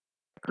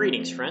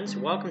Greetings, friends.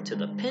 Welcome to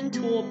the Pin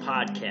Tool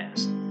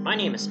Podcast. My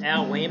name is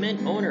Al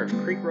Wayman, owner of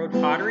Creek Road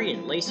Pottery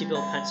in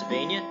Laceyville,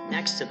 Pennsylvania,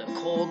 next to the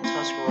cold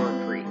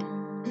Tuscarora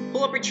Creek.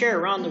 Pull up a chair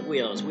around the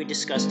wheel as we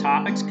discuss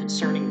topics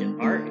concerning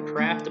the art and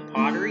craft of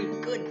pottery,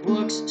 good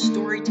books,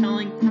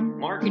 storytelling,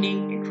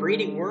 marketing, and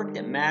creating work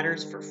that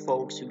matters for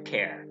folks who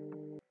care.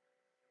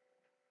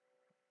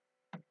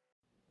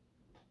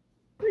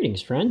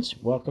 Greetings, friends.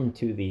 Welcome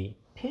to the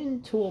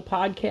Pin Tool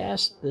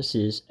Podcast. This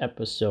is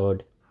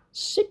episode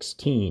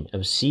 16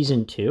 of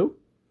season 2,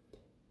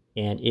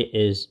 and it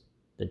is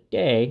the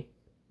day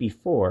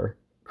before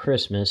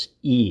Christmas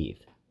Eve.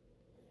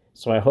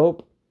 So I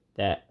hope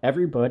that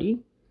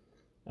everybody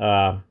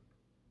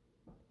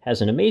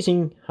has an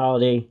amazing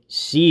holiday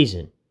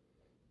season.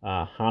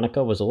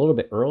 Hanukkah was a little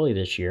bit early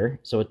this year,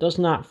 so it does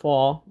not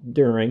fall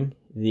during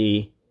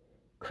the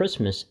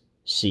Christmas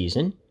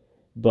season,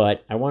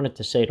 but I wanted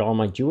to say to all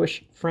my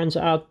Jewish friends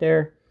out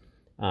there,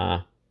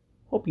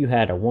 hope you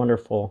had a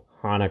wonderful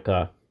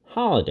Hanukkah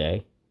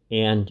holiday,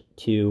 and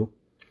to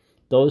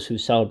those who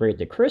celebrate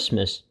the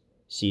Christmas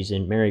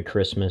season, Merry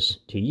Christmas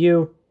to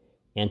you,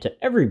 and to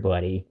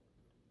everybody,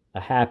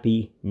 a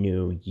Happy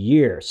New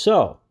Year.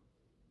 So,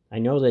 I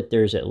know that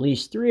there's at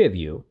least 3 of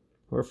you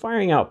who are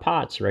firing out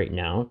pots right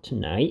now,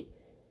 tonight,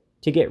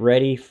 to get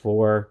ready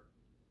for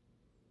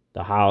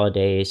the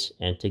holidays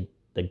and to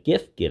the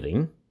gift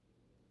giving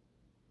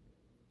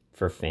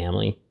for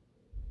family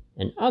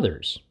and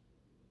others.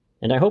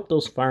 And I hope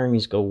those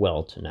firings go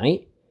well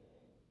tonight.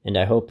 And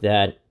I hope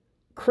that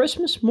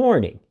Christmas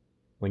morning,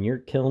 when your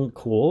kiln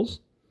cools,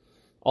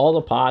 all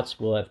the pots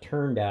will have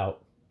turned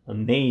out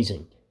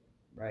amazing,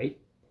 right?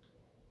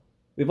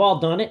 We've all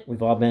done it.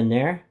 We've all been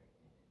there.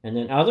 And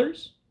then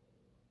others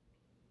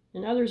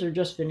are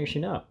just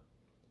finishing up.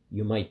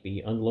 You might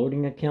be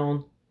unloading a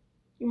kiln.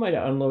 You might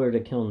have unloaded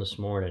a kiln this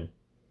morning,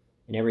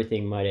 and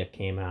everything might have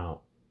came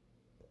out.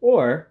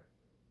 Or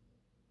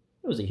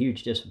it was a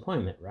huge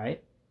disappointment,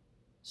 right?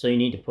 So you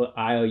need to put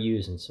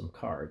IOUs in some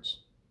cards.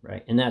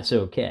 Right? And that's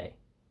okay.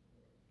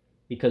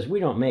 Because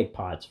we don't make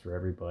pots for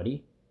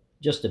everybody,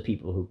 just the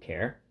people who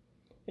care.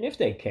 And if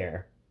they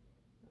care,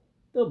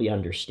 they'll be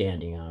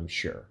understanding, I'm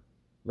sure.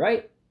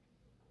 Right?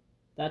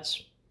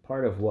 That's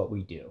part of what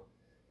we do.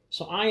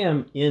 So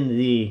I'm in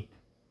the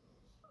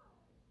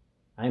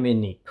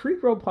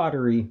Creek Road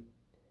Pottery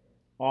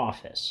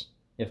office,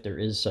 if there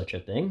is such a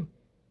thing.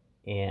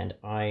 And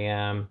I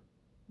am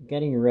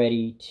getting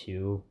ready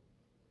to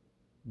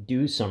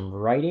do some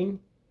writing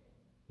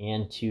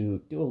and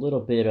to do a little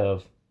bit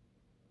of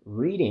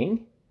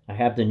reading. I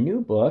have the new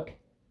book,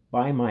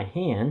 By My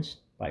Hands,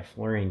 by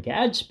Florian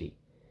Gadsby.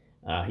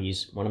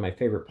 He's one of my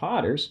favorite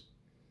potters,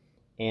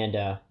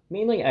 and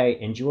mainly I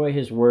enjoy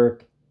his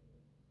work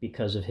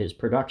because of his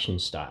production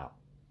style.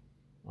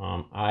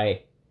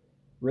 I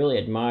really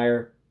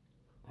admire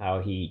how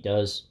he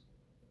does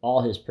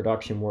all his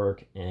production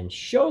work and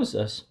shows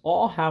us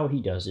all how he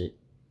does it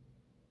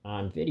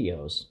on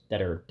videos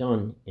that are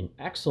done in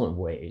excellent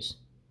ways.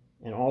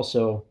 And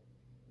also,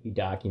 he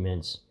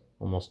documents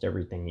almost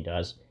everything he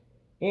does.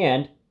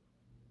 And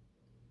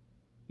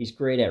he's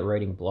great at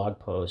writing blog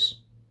posts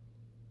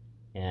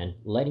and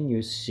letting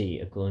you see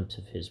a glimpse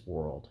of his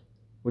world,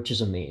 which is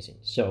amazing.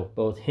 So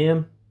both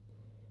him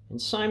and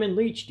Simon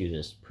Leach do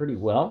this pretty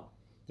well.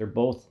 They're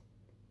both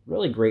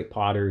really great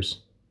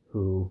potters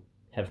who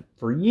have,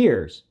 for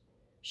years,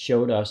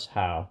 showed us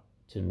how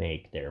to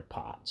make their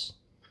pots.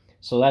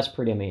 So that's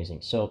pretty amazing.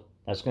 So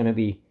that's going to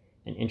be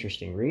an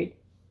interesting read.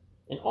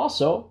 And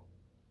also,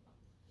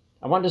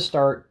 I wanted to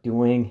start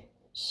doing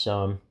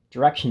some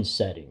direction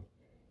setting.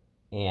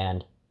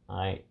 And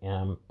I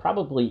am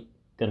probably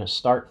going to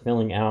start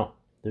filling out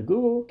the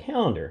Google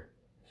Calendar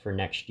for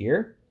next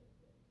year.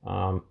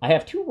 I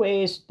have 2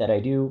 ways that I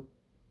do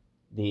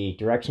the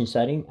direction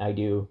setting. I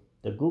do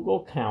the Google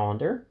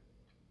Calendar,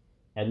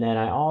 and then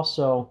I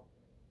also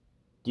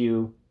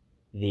do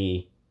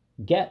the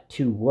Get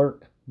to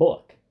Work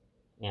book.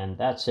 And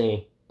that's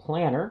a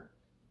planner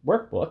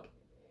workbook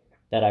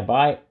that I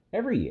buy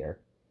every year,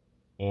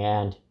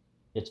 and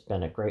it's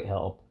been a great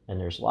help.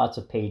 And there's lots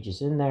of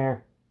pages in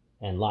there,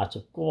 and lots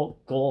of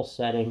goal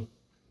setting,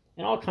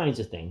 and all kinds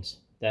of things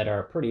that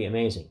are pretty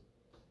amazing.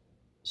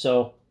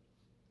 So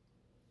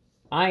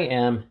I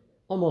am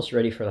almost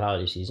ready for the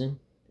holiday season.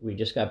 We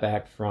just got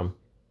back from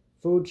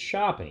food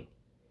shopping,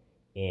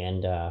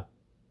 and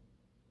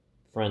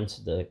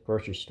friends, the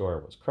grocery store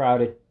was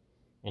crowded.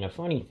 And a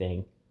funny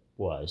thing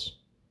was,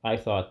 I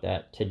thought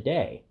that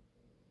today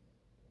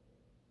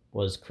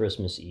was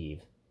Christmas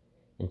Eve,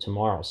 and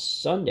tomorrow,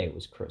 Sunday,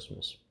 was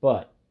Christmas.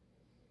 But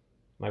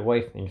my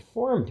wife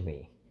informed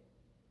me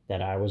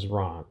that I was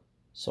wrong.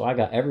 So I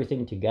got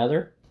everything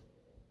together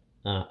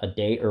a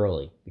day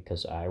early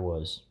because I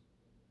was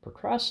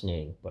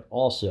procrastinating, but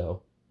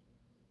also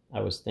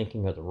I was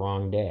thinking of the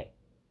wrong day.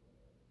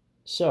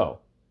 So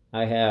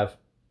I have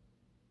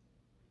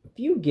a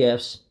few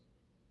gifts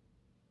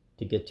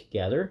to get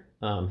together,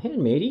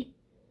 handmade,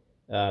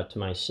 to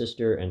my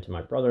sister and to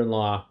my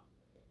brother-in-law.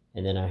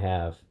 And then I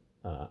have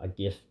a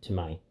gift to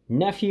my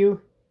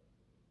nephew.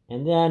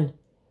 And then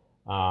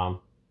a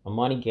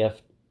money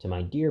gift to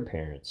my dear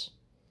parents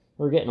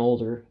who are getting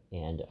older,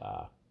 and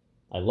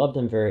I love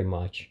them very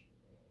much,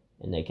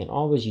 and they can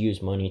always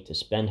use money to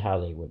spend how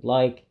they would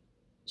like.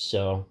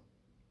 So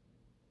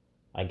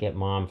I get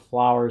Mom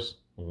flowers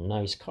and a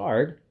nice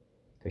card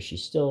because she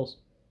still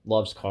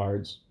loves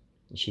cards.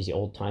 And she's the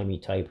old-timey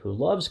type who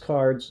loves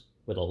cards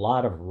with a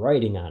lot of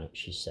writing on it,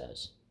 she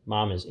says.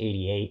 Mom is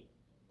 88.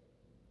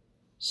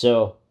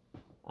 So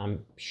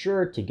I'm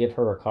sure to give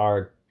her a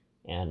card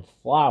and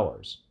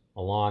flowers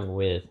along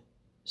with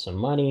some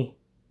money.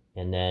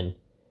 And then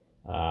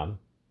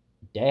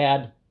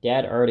Dad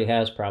already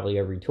has probably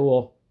every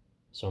tool.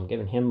 So I'm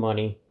giving him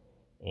money.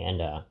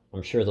 And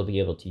I'm sure they'll be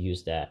able to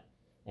use that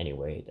any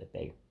way that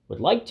they would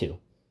like to.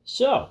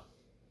 So,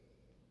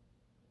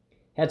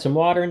 had some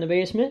water in the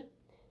basement.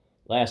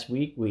 Last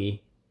week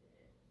we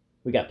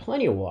got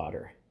plenty of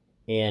water,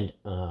 and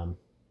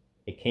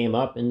it came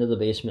up into the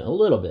basement a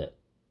little bit.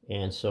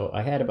 And so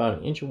I had about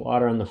an inch of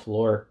water on the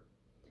floor.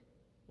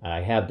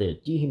 I have the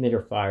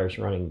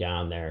dehumidifiers running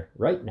down there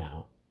right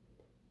now.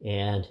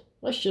 And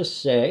let's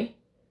just say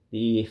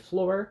the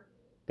floor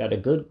got a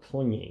good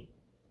cleaning.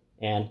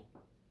 And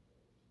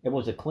it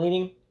was a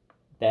cleaning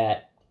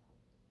that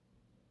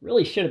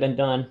really should have been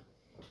done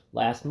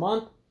last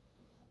month,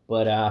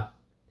 but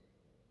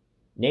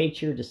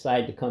nature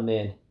decided to come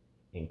in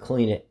and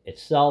clean it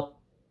itself.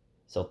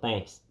 So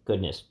thanks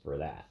goodness for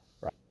that.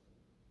 Right?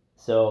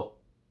 So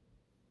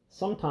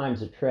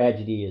sometimes a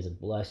tragedy is a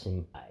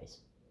blessing, guys.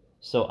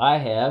 So I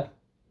have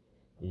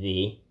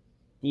the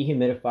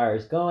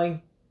dehumidifiers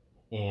going,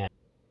 and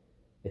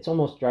it's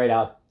almost dried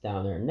out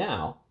down there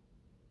now,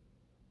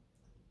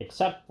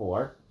 except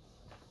for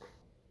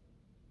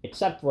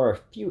a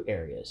few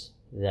areas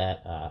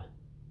that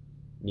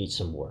need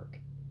some work.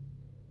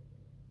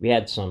 We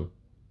had some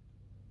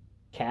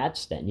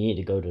cats that needed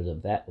to go to the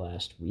vet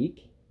last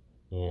week,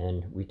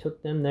 and we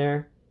took them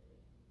there.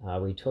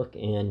 We took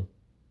in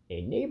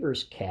a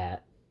neighbor's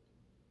cat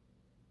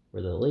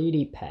where the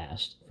lady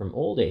passed from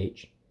old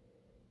age,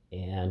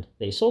 and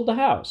they sold the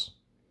house.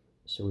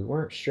 So we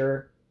weren't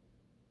sure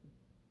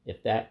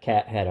if that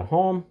cat had a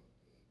home,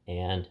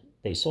 and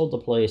they sold the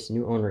place.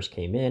 New owners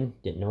came in,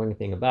 didn't know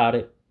anything about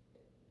it.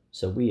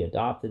 So we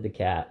adopted the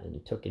cat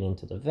and took it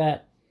into the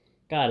vet,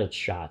 got its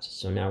shots.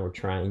 So now we're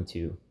trying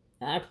to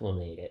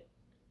acclimate it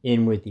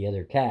in with the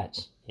other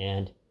cats.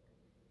 And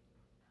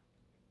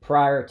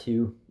prior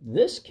to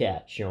this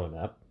cat showing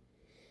up,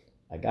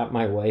 I got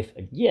my wife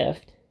a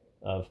gift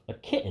of a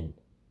kitten.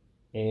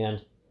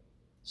 And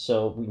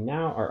so we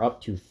now are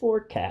up to 4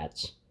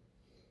 cats,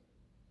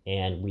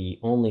 and we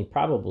only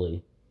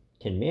probably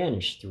can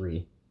manage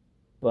 3,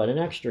 but an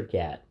extra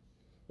cat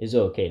is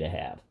okay to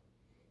have.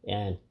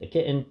 And the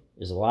kitten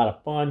is a lot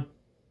of fun.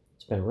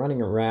 It's been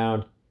running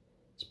around.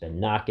 It's been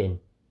knocking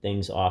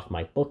things off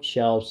my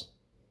bookshelves.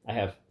 I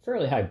have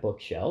fairly high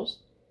bookshelves.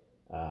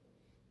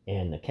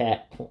 And the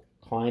cat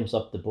climbs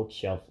up the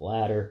bookshelf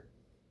ladder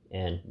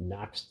and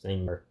knocks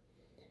things.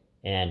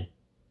 And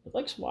it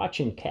likes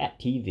watching cat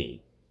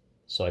TV.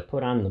 So I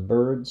put on the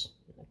birds.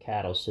 And the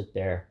cat will sit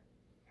there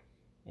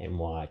and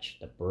watch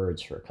the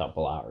birds for a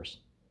couple hours.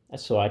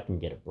 That's so I can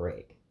get a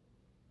break.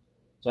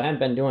 So I haven't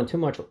been doing too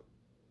much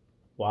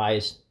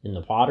wise in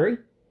the pottery.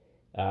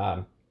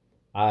 I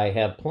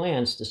have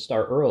plans to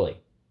start early.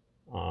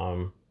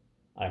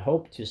 I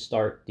hope to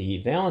start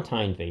the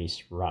Valentine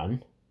vase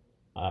run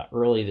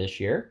early this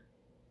year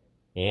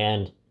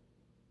and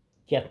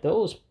get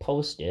those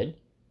posted,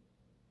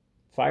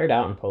 fired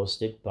out and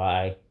posted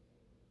by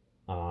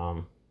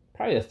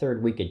probably the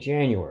 3rd week of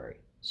January.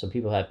 So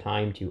people have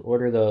time to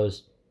order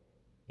those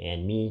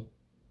and me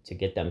to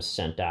get them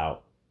sent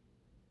out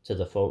to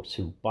the folks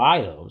who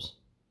buy those.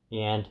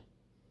 And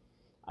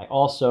I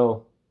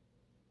also,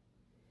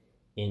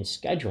 in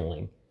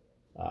scheduling,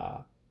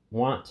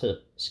 want to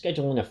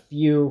schedule in a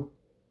few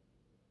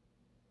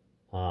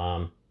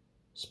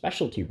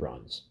specialty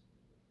runs,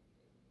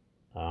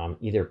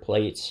 either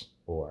plates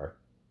or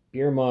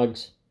beer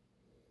mugs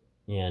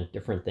and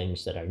different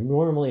things that I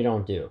normally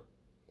don't do.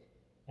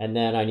 And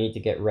then I need to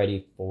get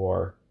ready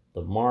for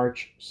the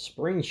March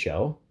spring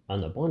show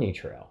on the Bunny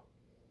Trail.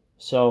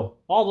 So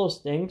all those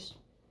things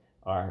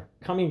are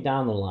coming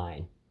down the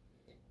line,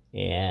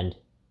 and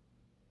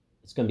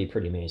it's going to be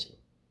pretty amazing.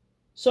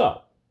 So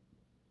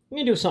I'm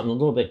going to do something a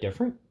little bit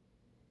different.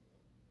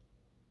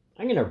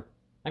 I'm going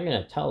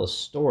to tell a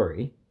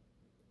story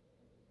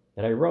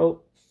that I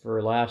wrote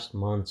for last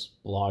month's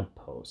blog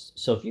post.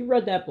 So if you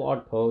read that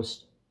blog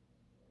post,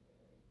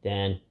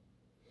 then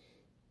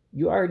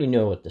you already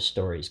know what the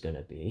story is going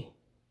to be.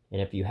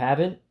 And if you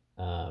haven't,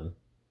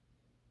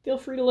 feel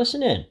free to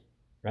listen in,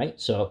 right?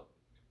 So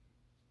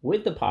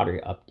with the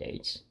pottery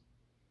updates,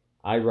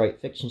 I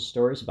write fiction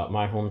stories about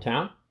my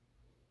hometown.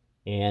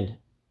 And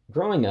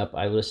growing up,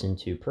 I listened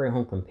to Prairie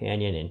Home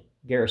Companion and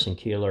Garrison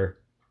Keillor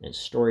and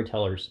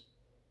storytellers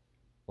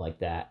like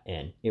that,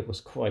 and it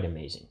was quite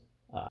amazing.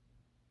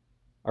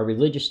 Our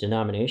religious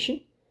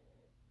denomination,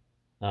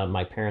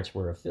 my parents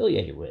were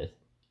affiliated with,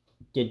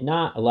 did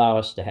not allow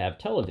us to have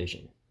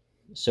television.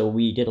 So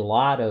we did a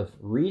lot of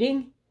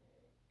reading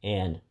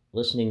and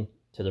listening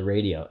to the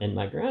radio. And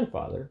my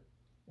grandfather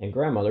and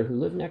grandmother, who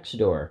lived next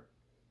door,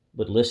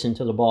 would listen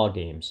to the ball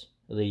games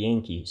of the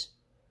Yankees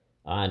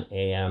on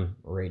AM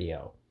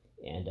radio.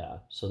 And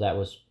so that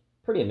was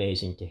pretty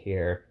amazing to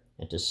hear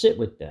and to sit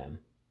with them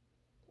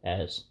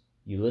as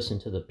you listen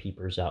to the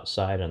peepers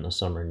outside on the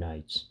summer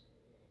nights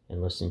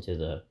and listen to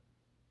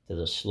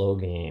the slow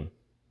game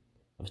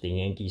of the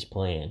Yankees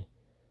playing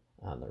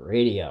on the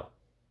radio.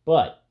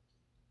 But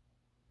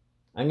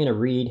I'm going to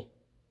read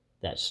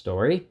that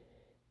story,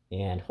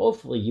 and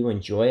hopefully you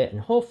enjoy it,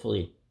 and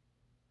hopefully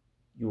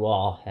you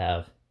all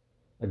have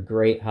a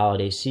great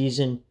holiday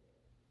season,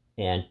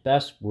 and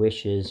best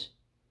wishes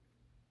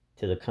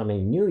to the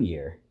coming new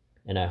year.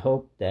 And I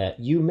hope that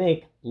you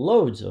make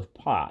loads of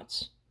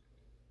pots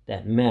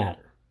that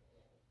matter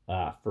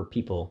for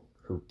people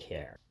who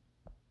care.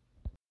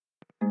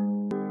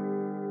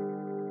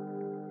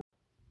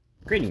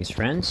 Greetings,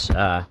 friends.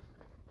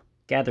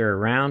 Gather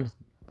around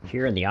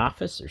here in the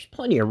office. There's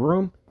plenty of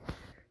room.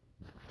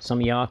 Some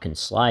of y'all can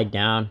slide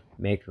down,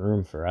 make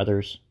room for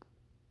others.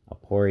 I'll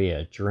pour you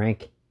a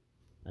drink,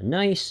 a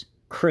nice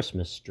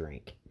Christmas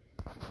drink,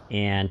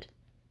 and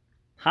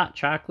hot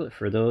chocolate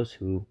for those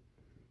who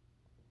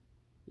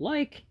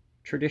like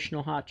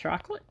traditional hot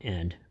chocolate,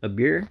 and a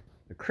beer,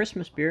 a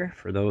Christmas beer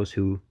for those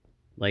who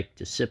like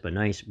to sip a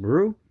nice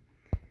brew.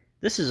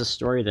 This is a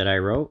story that I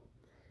wrote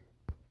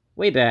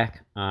way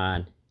back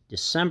on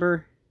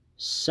December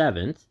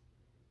 7th,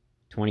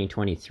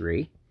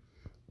 2023,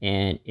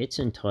 and it's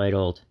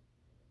entitled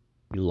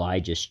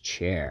Elijah's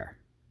Chair.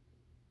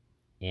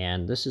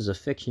 And this is a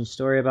fiction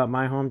story about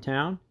my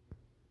hometown,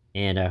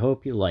 and I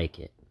hope you like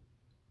it.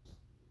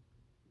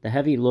 The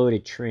heavy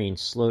loaded train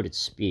slowed its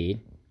speed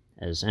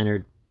as it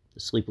entered the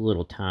sleepy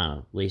little town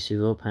of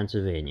Laceyville,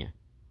 Pennsylvania.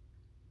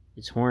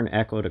 Its horn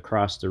echoed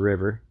across the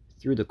river,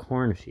 through the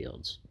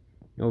cornfields,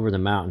 and over the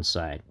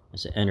mountainside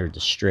as it entered the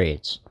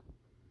straits.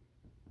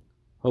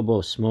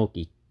 Hobo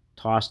Smokey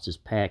tossed his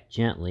pack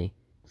gently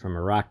from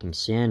a rocking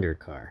sander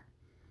car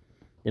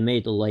that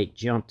made the light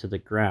jump to the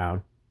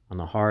ground on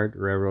the hard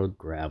railroad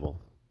gravel.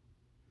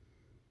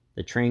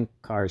 The train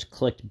cars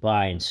clicked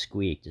by and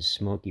squeaked as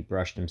Smokey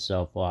brushed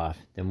himself off,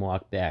 then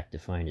walked back to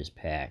find his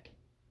pack.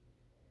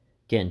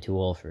 "Getting too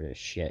old for this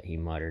shit," he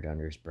muttered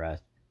under his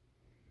breath.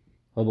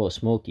 Hobo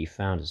Smokey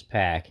found his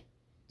pack,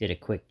 did a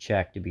quick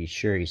check to be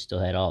sure he still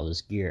had all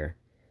his gear.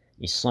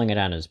 He slung it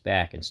on his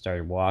back and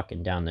started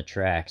walking down the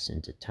tracks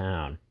into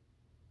town.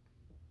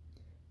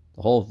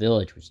 The whole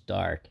village was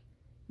dark.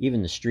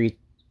 Even the street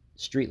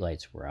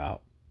lights were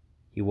out.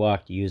 He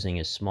walked using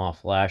his small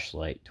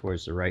flashlight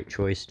towards the Right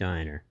Choice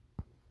Diner.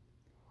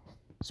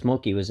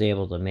 Smokey was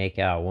able to make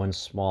out one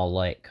small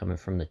light coming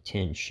from the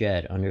tin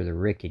shed under the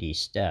rickety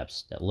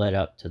steps that led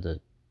up to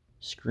the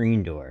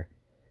screen door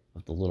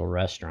of the little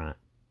restaurant.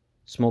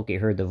 Smokey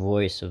heard the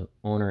voice of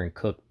owner and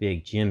cook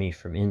Big Jimmy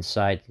from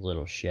inside the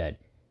little shed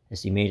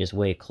as he made his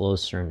way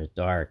closer in the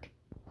dark.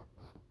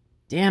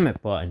 "Damn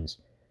it, Buttons.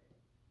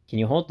 Can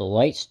you hold the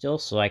light still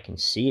so I can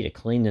see to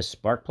clean this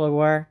spark plug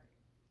wire?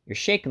 You're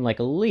shaking like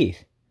a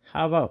leaf.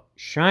 How about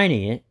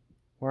shining it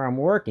where I'm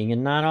working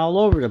and not all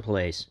over the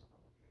place?"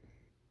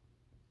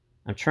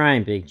 "I'm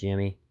trying, Big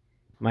Jimmy.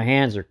 My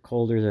hands are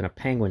colder than a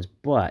penguin's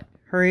butt.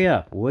 Hurry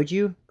up, would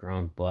you?"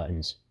 groaned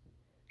Buttons.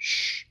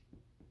 "Shh!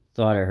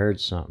 Thought I heard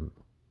something."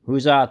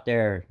 "Who's out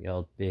there?"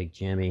 yelled Big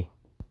Jimmy.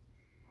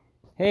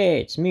 "Hey,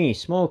 it's me,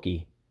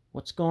 Smokey.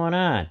 What's going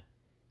on?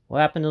 What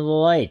happened to the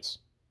lights?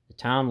 The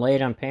town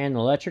late on paying the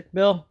electric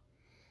bill?"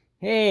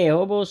 "Hey,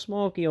 Hobo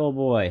Smokey, old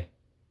boy.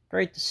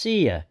 Great to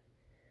see ya.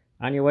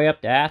 On your way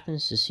up to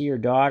Athens to see your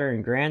daughter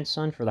and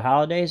grandson for the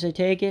holidays, I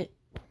take it?"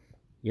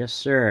 "Yes,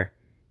 sir.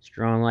 It's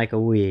growing like a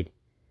weed.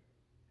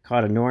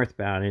 Caught a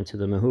northbound into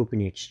the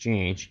Mahoopany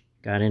Exchange,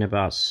 got in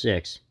about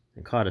 6,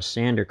 and caught a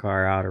sander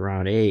car out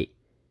around 8.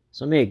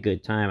 So made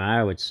good time,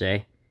 I would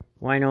say.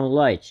 Why no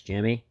lights,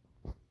 Jimmy?"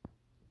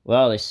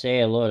 "Well, they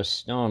say a load of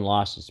stone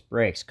lost its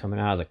brakes coming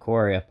out of the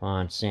quarry up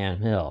on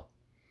Sam Hill.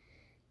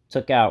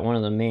 Took out one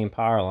of the main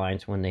power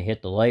lines when they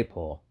hit the light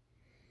pole."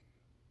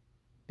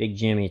 Big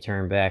Jimmy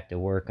turned back to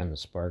work on the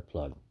spark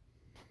plug.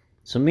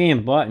 "So me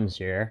and Buttons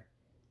here,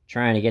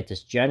 trying to get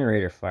this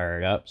generator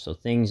fired up so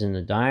things in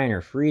the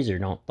diner freezer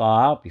don't thaw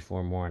out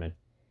before morning.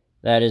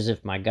 That is,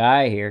 if my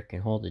guy here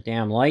can hold the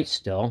damn light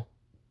still."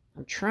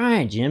 "I'm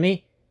trying,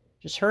 Jimmy.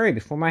 Just hurry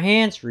before my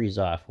hands freeze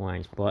off,"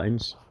 whines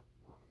Buttons.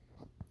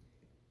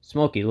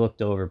 Smokey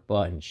looked over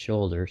Buttons'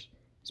 shoulders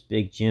as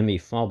Big Jimmy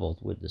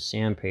fumbled with the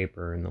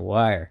sandpaper and the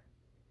wire.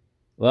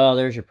 "Well,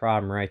 there's your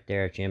problem right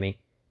there, Jimmy.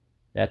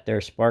 That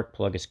there spark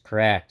plug is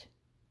cracked.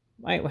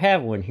 Might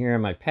have one here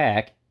in my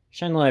pack.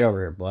 Shine the light over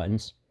here,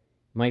 Buttons.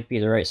 Might be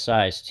the right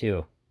size,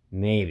 too.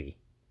 Maybe."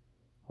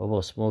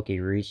 Hobo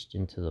Smokey reached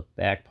into the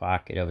back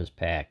pocket of his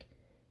pack,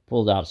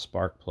 pulled out a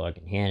spark plug,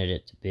 and handed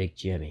it to Big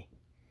Jimmy.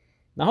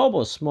 Now,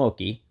 Hobo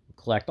Smokey would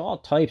collect all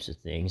types of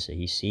things that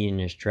he's seen in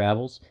his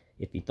travels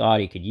if he thought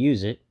he could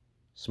use it.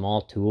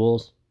 Small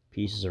tools,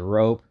 pieces of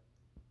rope,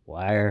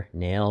 wire,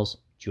 nails,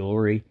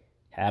 jewelry,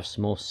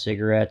 half-smoked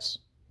cigarettes,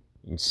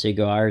 and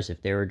cigars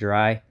if they were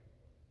dry.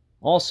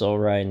 Also,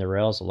 riding the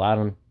rails allowed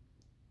him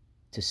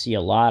to see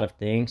a lot of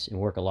things and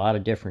work a lot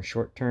of different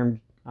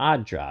short-term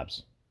odd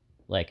jobs,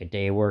 like a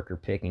day worker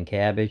picking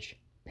cabbage,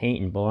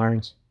 painting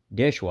barns,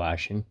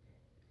 dishwashing,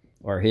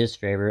 or his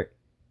favorite,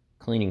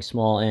 cleaning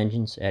small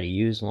engines at a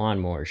used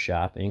lawnmower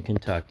shop in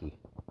Kentucky.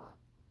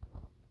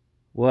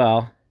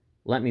 Well,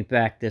 let me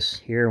back this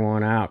here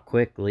one out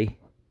quickly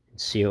and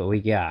see what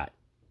we got,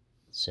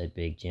 said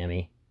Big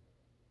Jimmy.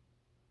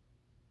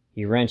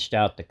 He wrenched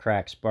out the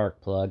cracked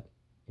spark plug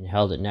and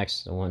held it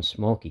next to the one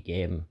Smokey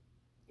gave him.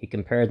 He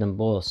compared them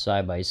both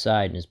side by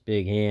side in his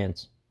big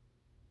hands.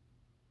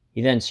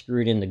 He then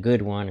screwed in the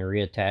good one and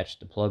reattached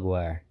the plug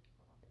wire.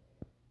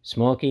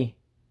 Smokey,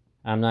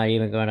 I'm not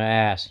even going to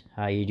ask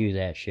how you do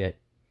that shit,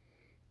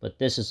 but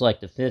this is like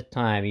the 5th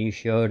time you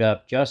showed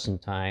up just in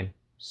time,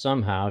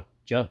 somehow,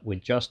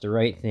 with just the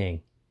right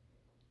thing.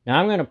 Now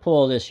I'm going to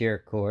pull this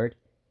here cord,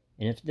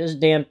 and if this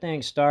damn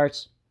thing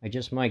starts, I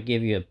just might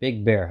give you a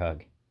big bear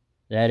hug.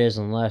 That is,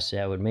 unless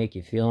that would make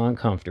you feel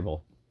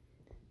uncomfortable.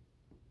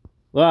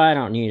 Well, I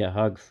don't need a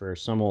hug for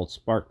some old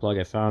spark plug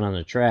I found on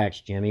the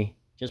tracks, Jimmy.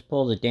 Just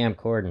pull the damn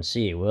cord and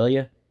see, will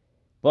you?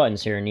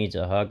 Buttons here needs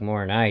a hug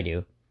more than I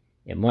do.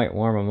 It might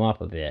warm him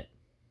up a bit.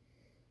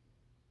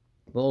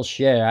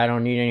 Bullshit, I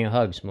don't need any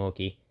hugs,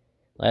 Smokey.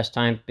 Last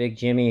time Big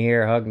Jimmy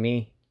here hugged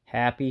me,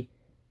 happy,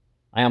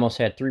 I almost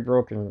had 3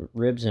 broken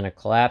ribs and a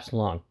collapsed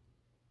lung.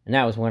 And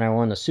that was when I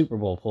won the Super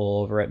Bowl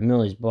pull over at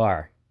Millie's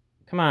bar.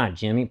 Come on,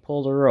 Jimmy,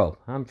 pull the rope.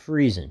 I'm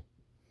freezing.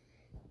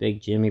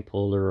 Big Jimmy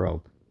pulled the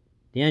rope.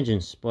 The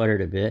engine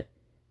sputtered a bit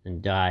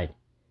and died.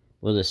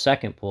 With a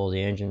second pull,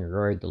 the engine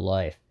roared to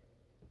life.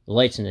 The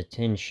lights in the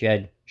tin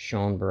shed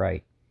shone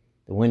bright.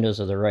 The windows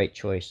of the right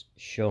choice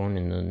shone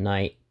in the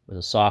night with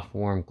a soft,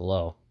 warm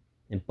glow.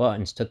 And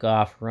Buttons took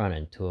off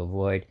running to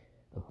avoid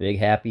a big,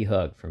 happy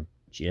hug from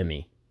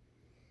Jimmy.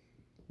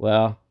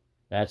 Well,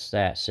 that's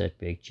that, said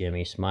Big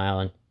Jimmy,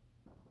 smiling.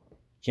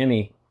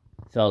 Jimmy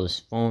felt his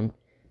phone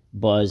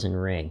buzz and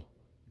ring.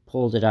 He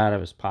pulled it out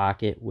of his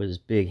pocket with his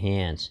big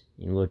hands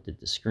and looked at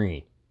the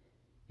screen.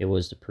 It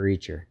was the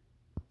preacher.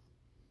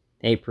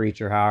 Hey,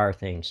 preacher, how are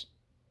things?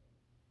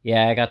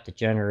 Yeah, I got the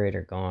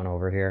generator going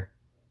over here.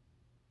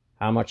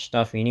 How much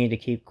stuff you need to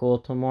keep cool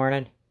till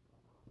morning?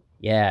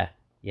 Yeah,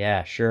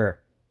 sure.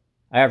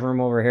 I have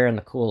room over here in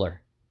the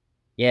cooler.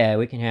 Yeah,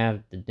 we can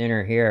have the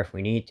dinner here if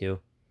we need to.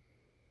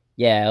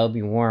 Yeah, it'll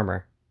be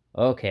warmer.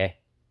 Okay,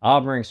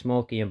 I'll bring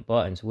Smokey and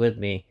Buttons with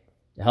me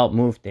to help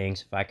move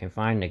things if I can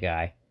find the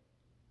guy.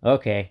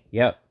 Okay,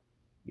 yep.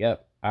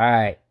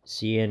 Alright,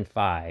 see you in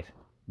 5.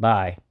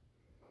 Bye.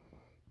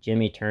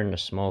 Jimmy turned to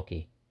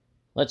Smokey.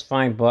 Let's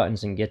find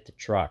Buttons and get the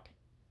truck.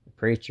 The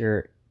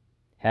preacher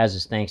has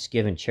his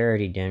Thanksgiving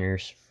charity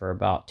dinners for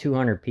about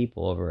 200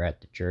 people over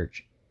at the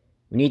church.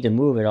 We need to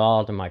move it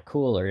all to my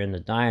cooler in the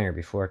diner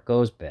before it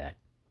goes bad.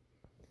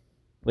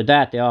 With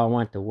that, they all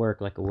went to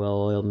work like a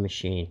well-oiled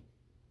machine.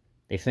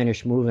 They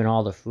finished moving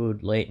all the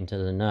food late into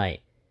the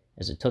night,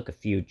 as it took a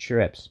few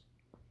trips.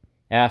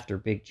 After,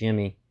 Big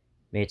Jimmy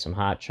made some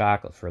hot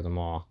chocolate for them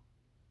all,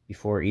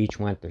 before each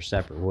went their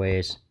separate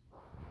ways.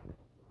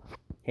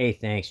 Hey,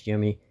 thanks,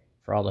 Jimmy,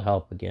 for all the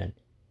help again.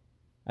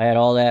 I had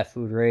all that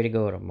food ready to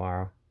go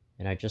tomorrow,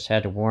 and I just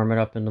had to warm it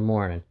up in the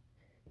morning,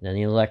 and then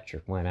the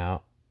electric went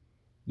out.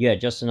 You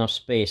had just enough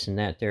space in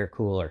that there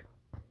cooler,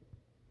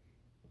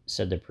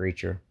 said the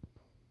preacher.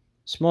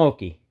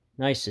 Smokey,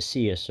 nice to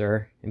see you,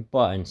 sir, and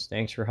Buttons,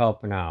 thanks for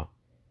helping out.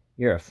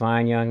 You're a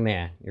fine young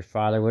man. Your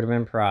father would have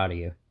been proud of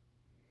you.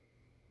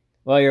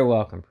 Well, you're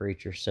welcome,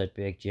 preacher, said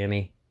Big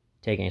Jimmy,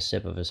 taking a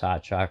sip of his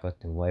hot chocolate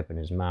and wiping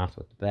his mouth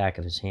with the back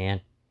of his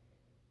hand.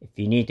 If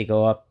you need to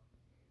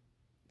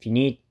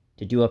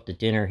do up the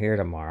dinner here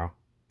tomorrow,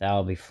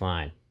 that'll be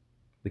fine.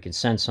 We can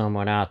send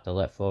someone out to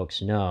let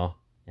folks know,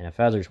 and if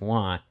others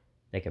want,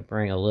 they can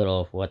bring a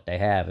little of what they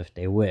have if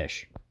they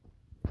wish.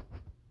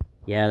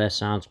 Yeah, that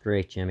sounds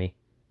great, Jimmy.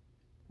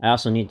 I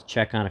also need to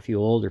check on a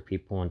few older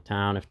people in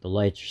town if the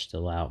lights are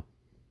still out.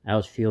 I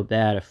always feel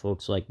bad if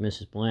folks like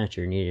Mrs.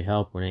 Blanchard needed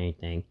help with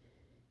anything,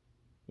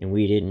 and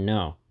we didn't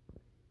know.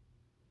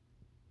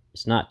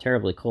 It's not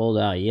terribly cold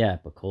out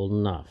yet, but cold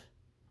enough.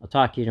 I'll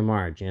talk to you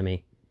tomorrow,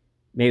 Jimmy.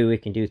 Maybe we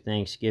can do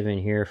Thanksgiving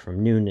here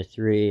from noon to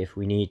 3 if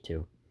we need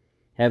to.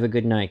 Have a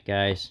good night,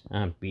 guys.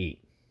 I'm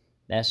beat.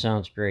 That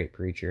sounds great,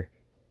 preacher.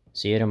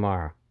 See you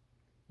tomorrow.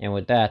 And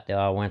with that, they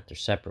all went their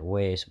separate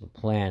ways with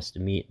plans to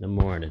meet in the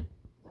morning.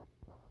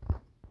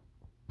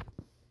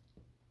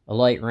 A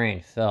light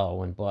rain fell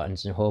when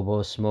Buttons and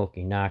Hobo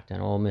Smokey knocked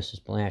on old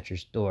Mrs.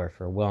 Blanchard's door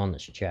for a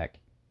wellness check.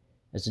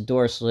 As the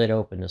door slid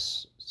open, the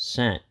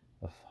scent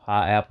of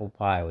hot apple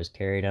pie was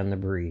carried on the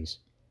breeze.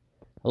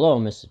 Hello,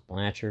 Mrs.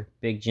 Blanchard.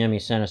 Big Jimmy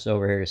sent us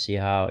over here to see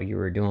how you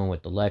were doing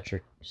with the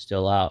electric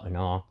still out and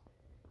all.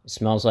 It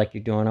smells like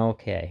you're doing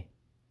okay.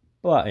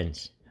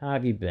 Buttons, how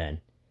have you been?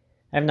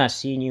 I have not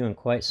seen you in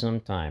quite some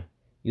time.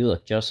 You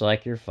look just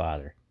like your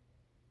father.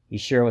 He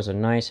sure was a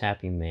nice,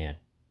 happy man.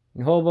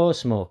 And Hobo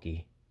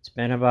Smokey, it's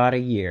been about a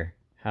year.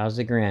 How's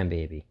the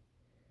grandbaby?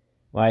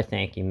 Why,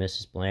 thank you,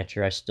 Mrs.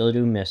 Blanchard. I still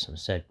do miss him,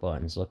 said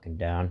Buttons, looking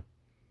down.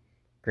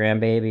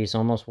 Grandbaby's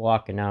almost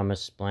walking now,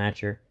 Mrs.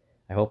 Blanchard.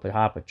 I hope to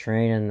hop a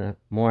train in the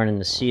morning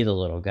to see the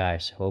little guy,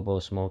 said Hobo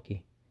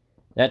Smoky.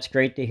 That's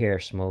great to hear,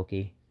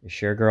 Smoky. They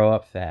sure grow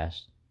up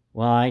fast.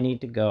 Well, I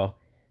need to go.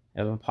 I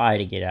have a pie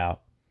to get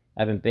out.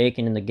 I've been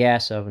baking in the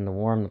gas oven to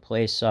warm the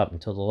place up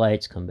until the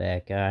lights come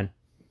back on.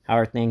 How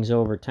are things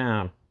over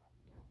town?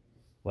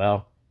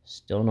 Well,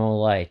 still no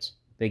lights.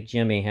 Big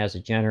Jimmy has a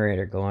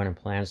generator going and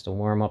plans to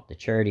warm up the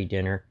charity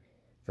dinner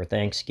for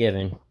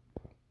Thanksgiving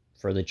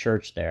for the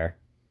church there.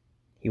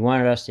 He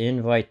wanted us to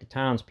invite the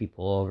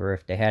townspeople over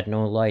if they had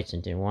no lights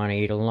and didn't want to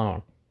eat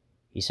alone.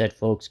 He said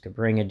folks could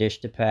bring a dish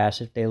to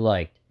pass if they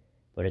liked,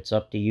 but it's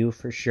up to you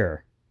for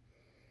sure.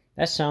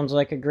 That sounds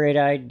like a great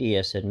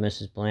idea, said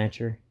Mrs.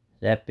 Blanchard.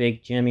 That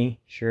Big Jimmy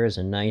sure is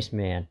a nice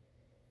man,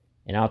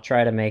 and I'll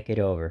try to make it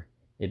over.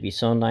 It'd be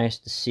so nice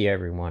to see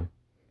everyone.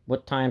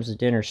 What time's the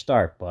dinner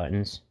start,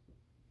 Buttons?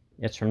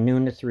 It's from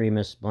noon to 3,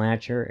 Mrs.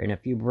 Blanchard, and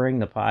if you bring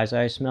the pies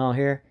I smell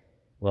here,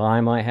 well, I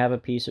might have a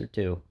piece or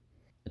two.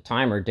 The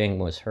timer ding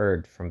was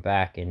heard from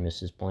back in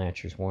Mrs.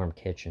 Blanchard's warm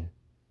kitchen.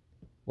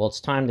 Well,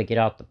 it's time to get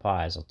out the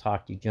pies. I'll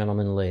talk to you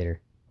gentlemen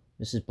later.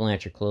 Mrs.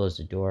 Blanchard closed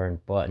the door,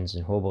 and Buttons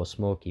and Hobo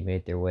Smoky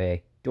made their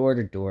way door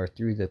to door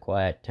through the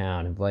quiet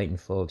town, inviting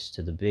folks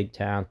to the big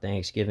town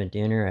Thanksgiving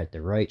dinner at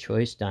the Right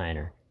Choice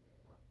Diner.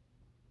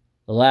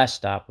 The last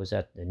stop was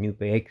at the new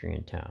bakery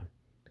in town,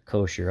 the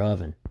Kosher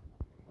Oven.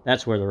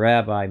 That's where the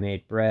rabbi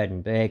made bread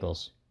and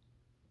bagels.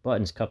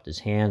 Buttons cupped his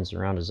hands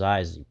around his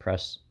eyes as he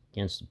pressed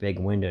against the big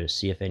window to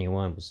see if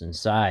anyone was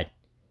inside.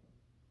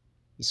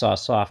 He saw a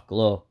soft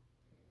glow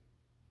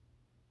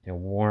and a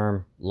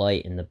warm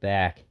light in the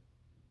back.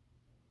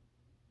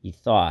 He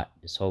thought,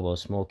 as Hobo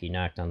Smoky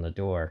knocked on the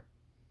door.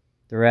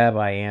 The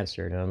rabbi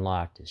answered and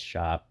unlocked his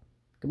shop.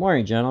 Good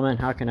morning, gentlemen.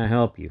 How can I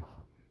help you?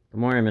 Good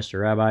morning,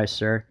 Mr. Rabbi,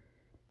 sir.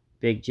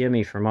 Big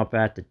Jimmy from up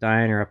at the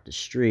diner up the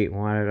street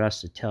wanted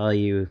us to tell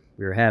you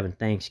we were having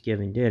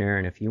Thanksgiving dinner,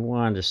 and if you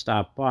wanted to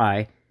stop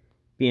by,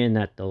 being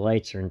that the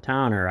lights in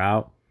town are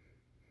out,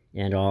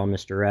 and all,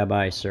 Mr.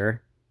 Rabbi,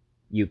 sir,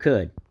 you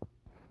could.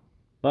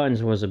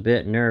 Buttons was a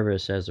bit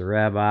nervous as the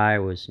rabbi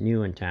was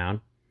new in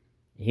town.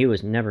 He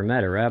was never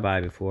met a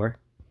rabbi before.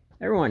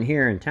 Everyone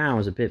here in town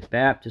was a bit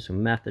Baptist with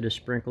Methodist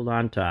sprinkled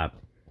on top,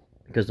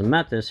 because the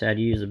Methodists had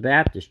to use the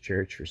Baptist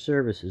church for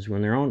services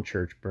when their own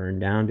church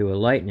burned down to a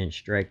lightning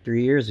strike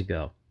 3 years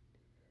ago.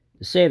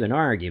 To save an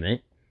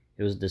argument,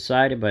 it was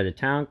decided by the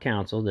town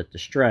council that the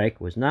strike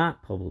was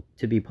not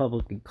to be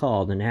publicly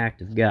called an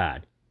act of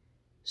God,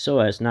 so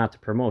as not to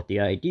promote the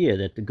idea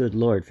that the good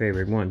Lord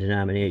favored one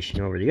denomination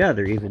over the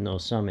other, even though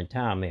some in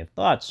town may have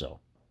thought so.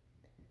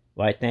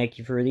 Why, thank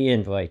you for the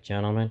invite,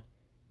 gentlemen.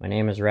 My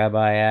name is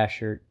Rabbi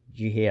Asher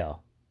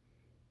Jehiel,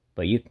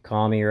 but you can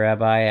call me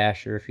Rabbi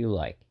Asher if you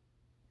like.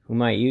 Who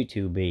might you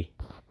two be?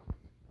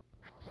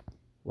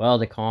 Well,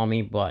 they call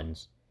me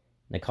Buttons,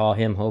 and they call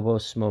him Hobo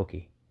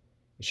Smoky.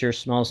 It sure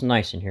smells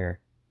nice in here,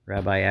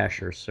 Rabbi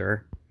Asher,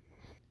 sir.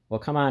 Well,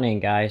 come on in,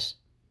 guys.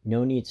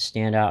 No need to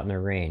stand out in the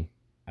rain.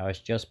 I was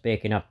just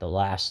baking up the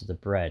last of the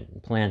bread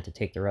and planned to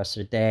take the rest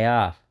of the day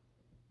off.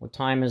 What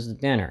time is the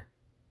dinner?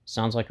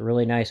 Sounds like a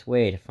really nice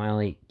way to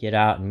finally get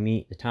out and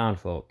meet the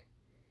townfolk.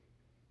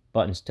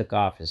 Buttons took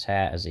off his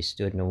hat as they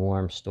stood in a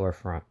warm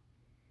storefront.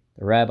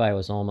 The rabbi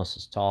was almost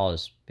as tall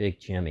as Big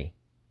Jimmy.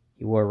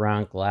 He wore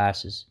round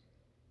glasses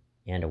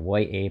and a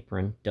white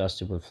apron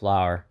dusted with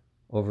flour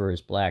over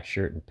his black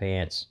shirt and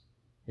pants.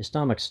 His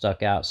stomach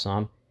stuck out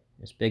some.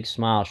 His big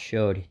smile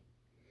showed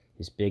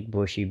his big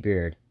bushy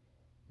beard.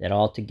 That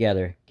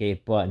altogether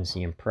gave Buttons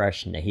the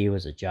impression that he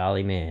was a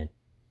jolly man.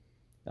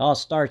 It all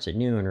starts at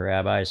noon,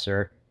 Rabbi,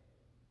 sir,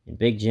 and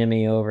Big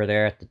Jimmy over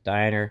there at the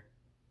diner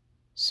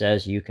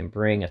says you can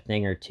bring a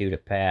thing or two to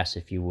pass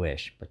if you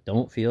wish, but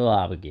don't feel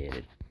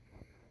obligated.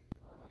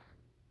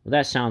 Well,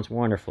 that sounds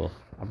wonderful.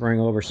 I'll bring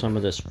over some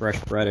of this fresh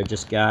bread I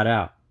just got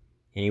out.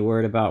 Any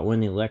word about when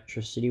the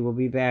electricity will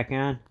be back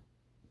on?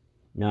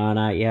 No,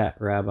 not yet,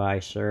 Rabbi,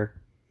 sir.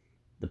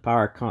 The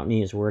power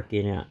company is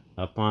working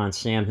up on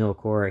Sam Hill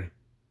Quarry.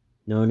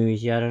 No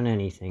news yet on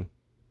anything.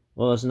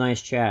 Well, it's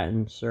nice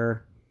chatting,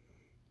 sir.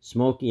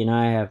 Smokey and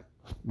I have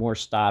more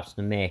stops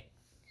to make,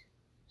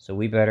 so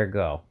we better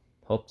go.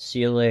 Hope to see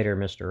you later,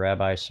 Mr.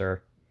 Rabbi,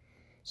 sir,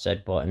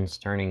 said Buttons,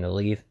 turning to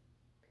leave.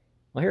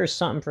 Well, here's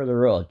something for the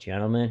road,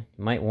 gentlemen.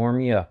 It might warm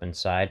you up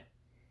inside.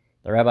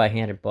 The rabbi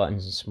handed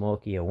Buttons and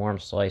Smokey a warm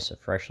slice of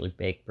freshly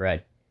baked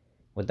bread.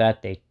 With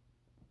that, they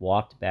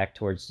walked back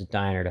towards the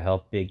diner to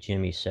help Big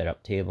Jimmy set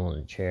up tables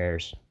and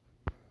chairs.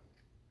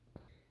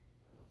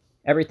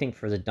 Everything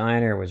for the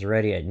diner was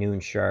ready at noon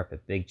sharp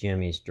at Big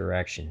Jimmy's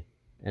direction,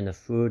 and the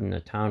food and the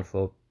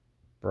townfolk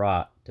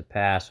brought to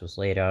pass was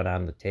laid out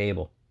on the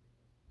table.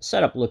 The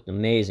setup looked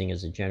amazing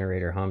as the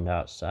generator hummed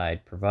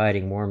outside,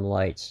 providing warm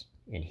lights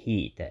and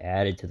heat that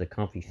added to the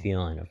comfy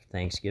feeling of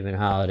Thanksgiving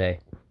holiday.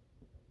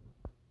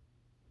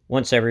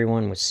 Once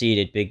everyone was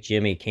seated, Big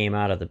Jimmy came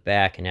out of the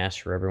back and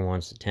asked for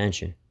everyone's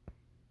attention.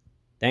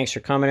 Thanks for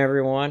coming,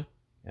 everyone,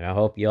 and I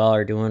hope you all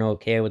are doing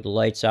okay with the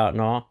lights out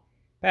and all.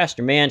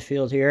 Pastor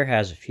Manfield here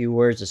has a few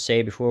words to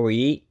say before we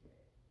eat.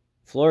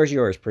 The floor is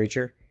yours,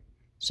 preacher,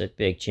 said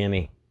Big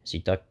Jimmy as he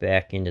ducked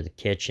back into the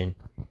kitchen.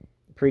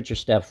 The preacher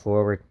stepped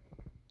forward.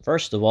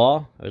 First of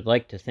all, I would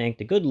like to thank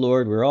the good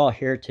Lord we're all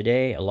here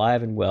today,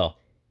 alive and well,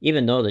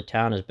 even though the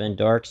town has been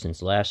dark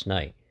since last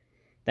night.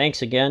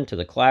 Thanks again to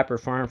the Clapper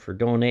Farm for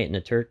donating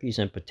the turkeys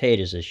and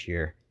potatoes this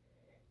year.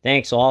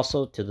 Thanks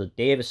also to the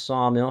Davis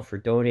Sawmill for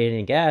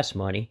donating gas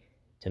money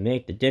to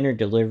make the dinner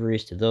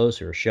deliveries to those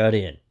who are shut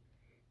in.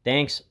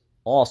 Thanks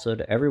also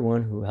to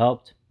everyone who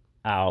helped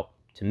out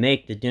to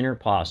make the dinner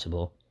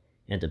possible,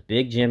 and to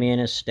Big Jimmy and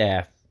his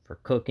staff for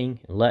cooking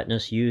and letting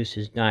us use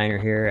his diner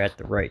here at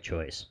the Right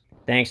Choice.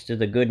 Thanks to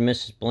the good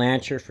Mrs.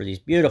 Blancher for these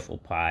beautiful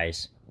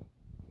pies,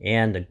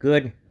 and the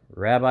good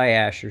Rabbi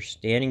Asher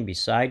standing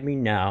beside me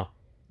now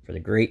for the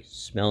great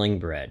smelling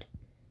bread.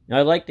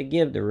 Now I'd like to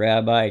give the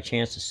Rabbi a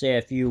chance to say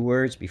a few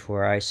words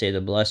before I say the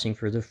blessing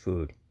for the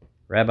food.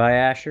 Rabbi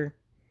Asher?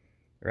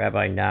 The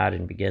Rabbi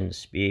nodded and began to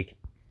speak.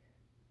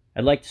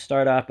 I'd like to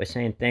start off by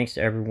saying thanks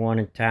to everyone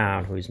in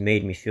town who has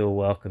made me feel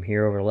welcome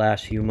here over the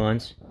last few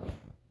months.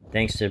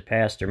 Thanks to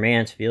Pastor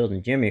Mansfield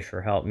and Jimmy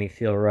for helping me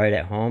feel right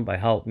at home by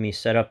helping me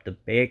set up the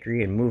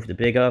bakery and move the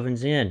big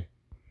ovens in.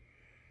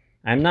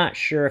 I'm not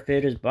sure if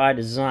it is by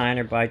design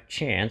or by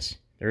chance.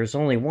 There is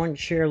only one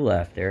chair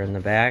left there in the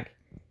back.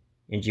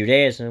 In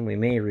Judaism, we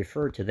may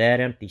refer to that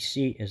empty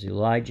seat as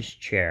Elijah's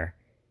chair,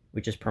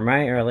 which is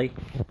primarily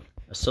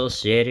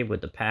associated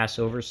with the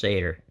Passover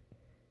Seder,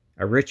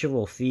 a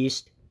ritual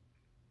feast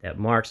that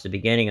marks the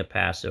beginning of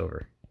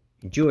Passover.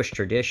 In Jewish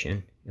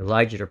tradition,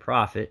 Elijah the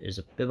prophet is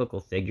a biblical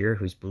figure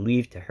who is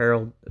believed to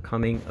herald the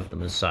coming of the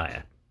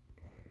Messiah.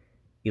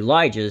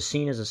 Elijah is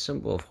seen as a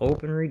symbol of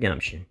hope and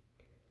redemption,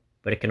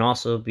 but it can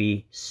also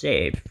be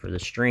saved for the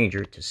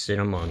stranger to sit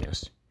among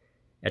us.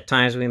 At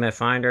times we may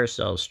find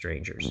ourselves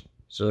strangers,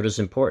 so it is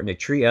important to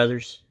treat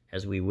others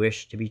as we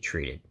wish to be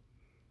treated.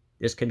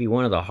 This can be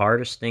one of the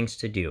hardest things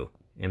to do,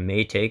 and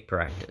may take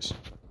practice.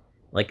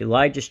 Like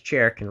Elijah's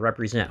chair can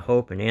represent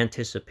hope and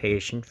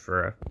anticipation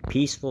for a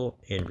peaceful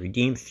and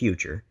redeemed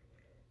future,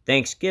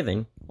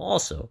 Thanksgiving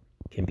also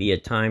can be a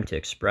time to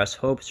express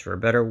hopes for a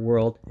better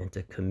world and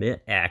to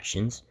commit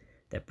actions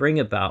that bring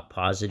about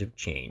positive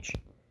change.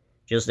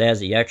 Just as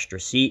the extra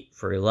seat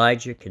for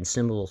Elijah can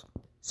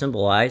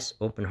symbolize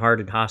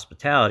open-hearted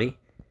hospitality,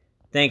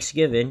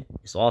 Thanksgiving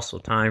is also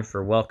time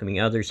for welcoming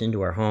others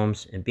into our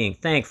homes and being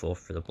thankful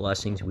for the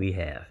blessings we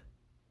have.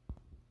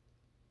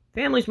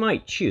 Families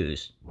might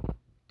choose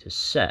to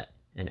set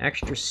an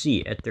extra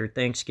seat at their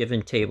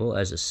Thanksgiving table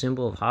as a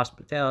symbol of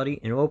hospitality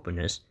and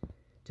openness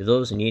to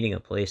those needing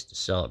a place to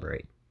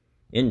celebrate.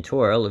 In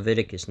Torah,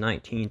 Leviticus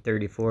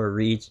 19:34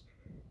 reads,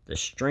 "The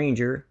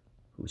stranger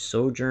who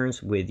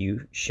sojourns with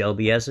you shall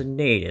be as a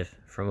native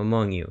from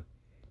among you,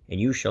 and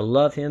you shall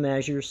love him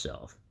as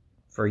yourself.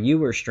 For you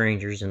were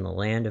strangers in the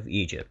land of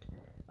Egypt.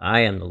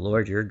 I am the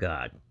Lord your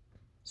God."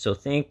 So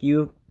thank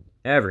you,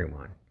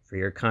 everyone, for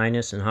your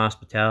kindness and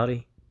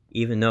hospitality,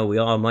 even though we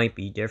all might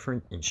be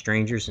different and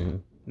strangers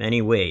in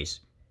many ways.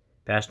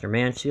 Pastor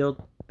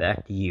Mansfield,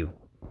 back to you.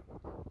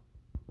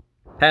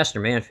 Pastor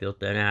Mansfield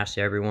then asked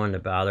everyone to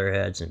bow their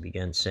heads and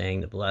began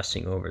saying the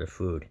blessing over the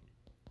food.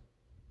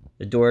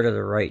 The door to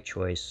the Right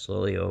Choice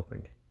slowly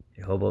opened,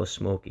 and Hobo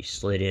Smokey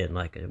slid in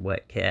like a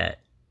wet cat,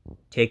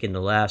 taking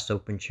the last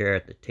open chair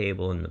at the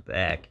table in the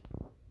back.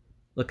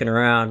 Looking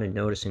around and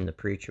noticing the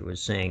preacher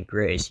was saying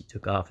grace, he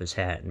took off his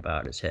hat and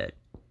bowed his head.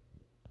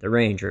 The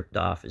rain dripped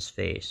off his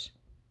face.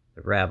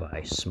 The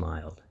rabbi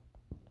smiled.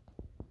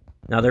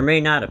 Now there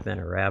may not have been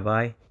a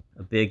rabbi,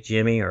 a Big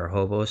Jimmy, or a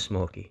Hobo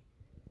Smokey,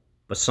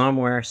 but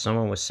somewhere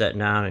someone was sitting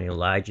down in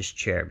Elijah's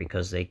chair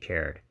because they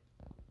cared.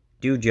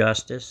 Do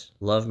justice,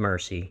 love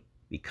mercy,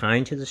 be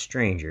kind to the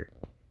stranger,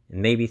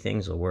 and maybe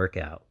things will work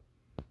out.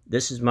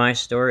 This is my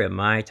story of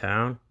my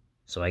town,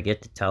 so I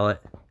get to tell it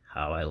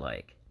how I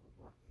like.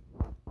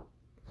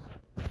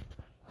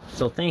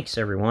 So thanks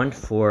everyone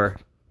for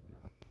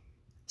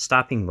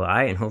stopping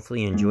by, and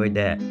hopefully you enjoyed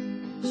that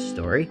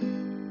story.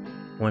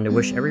 Wanted to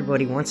wish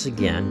everybody once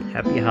again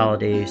happy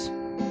holidays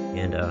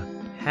and a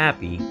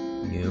happy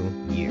new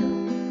year.